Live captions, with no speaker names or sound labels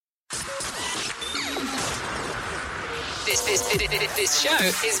This show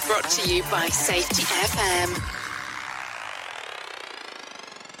is brought to you by Safety FM.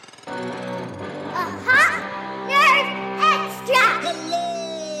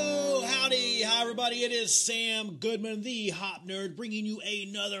 Hello, howdy, hi everybody. It is Sam Goodman, the Hop Nerd, bringing you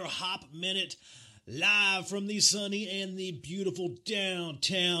another Hop Minute live from the sunny and the beautiful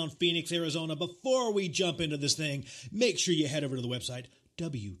downtown Phoenix, Arizona. Before we jump into this thing, make sure you head over to the website,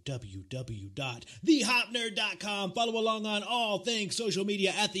 www.thehopnerd.com. Follow along on all things social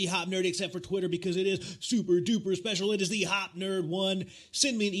media at The Hop Nerd, except for Twitter, because it is super duper special. It is The Hop Nerd 1.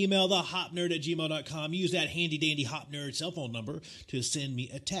 Send me an email, thehopnerd@gmail.com. Use that handy dandy Hop Nerd cell phone number to send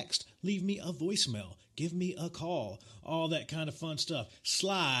me a text. Leave me a voicemail. Give me a call. All that kind of fun stuff.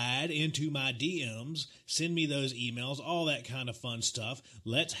 Slide into my DMs. Send me those emails. All that kind of fun stuff.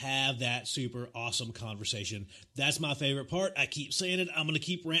 Let's have that super awesome conversation. That's my favorite part. I keep saying it. I'm going to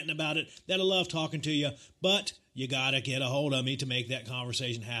keep ranting about it. That I love talking to you. But you got to get a hold of me to make that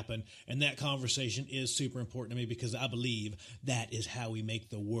conversation happen. And that conversation is super important to me because I believe that is how we make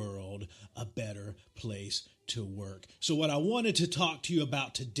the world a better place to work. So what I wanted to talk to you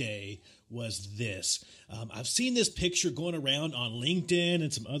about today was this. I've seen this picture going around on LinkedIn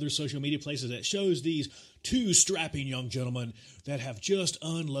and some other social media places that shows these two strapping young gentlemen that have just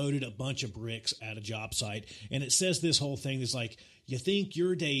unloaded a bunch of bricks at a job site. And it says this whole thing is like, you think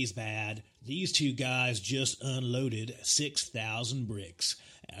your day's bad. These two guys just unloaded 6,000 bricks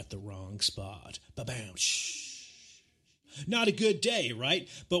at the wrong spot. Ba-bam, shh. Not a good day, right?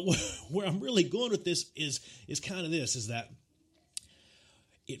 But where I'm really going with this is kind of this, is that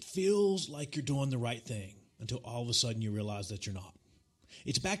it feels like you're doing the right thing until all of a sudden you realize that you're not.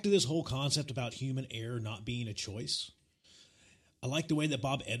 It's back to this whole concept about human error not being a choice. I like the way that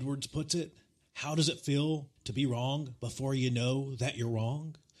Bob Edwards puts it. How does it feel to be wrong before you know that you're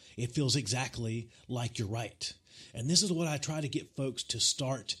wrong? It feels exactly like you're right. And this is what I try to get folks to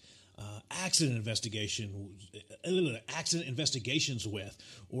start accident investigations with,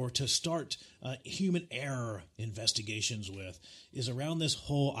 or to start human error investigations with, is around this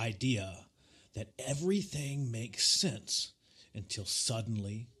whole idea that everything makes sense until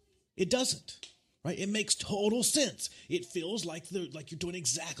suddenly it doesn't. Right? It makes total sense. It feels like you're doing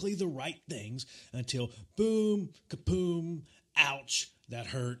exactly the right things until boom, kapoom, ouch, that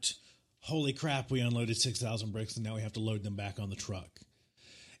hurt. Holy crap, we unloaded 6,000 bricks and now we have to load them back on the truck.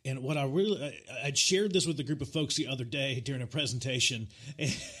 And what I'd shared this with a group of folks the other day during a presentation,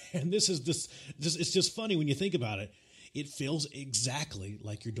 and it's just funny when you think about it. It feels exactly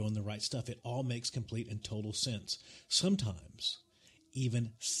like you're doing the right stuff. It all makes complete and total sense. Sometimes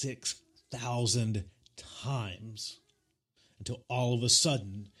even 6,000 times, until all of a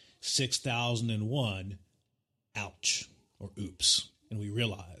sudden 6,001, ouch, or oops, and we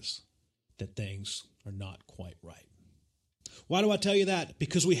realize that things are not quite right. Why do I tell you that?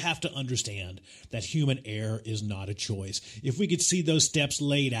 Because we have to understand that human error is not a choice. If we could see those steps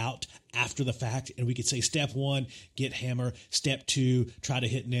laid out after the fact, and we could say step 1, get hammer, step 2, try to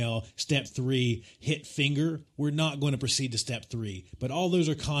hit nail, step 3, hit finger, we're not going to proceed to step 3. But all those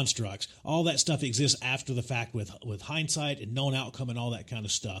are constructs. All that stuff exists after the fact with hindsight and known outcome and all that kind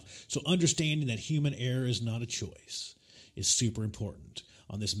of stuff. So understanding that human error is not a choice is super important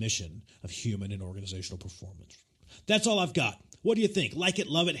on this mission of human and organizational performance. That's all I've got. What do you think? Like it,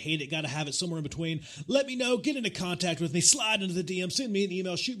 love it, hate it, got to have it somewhere in between. Let me know. Get into contact with me. Slide into the DM. Send me an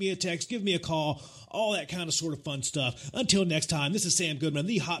email. Shoot me a text. Give me a call. All that kind of sort of fun stuff. Until next time, this is Sam Goodman,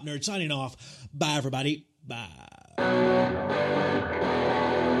 the Hop Nerd, signing off. Bye, everybody. Bye.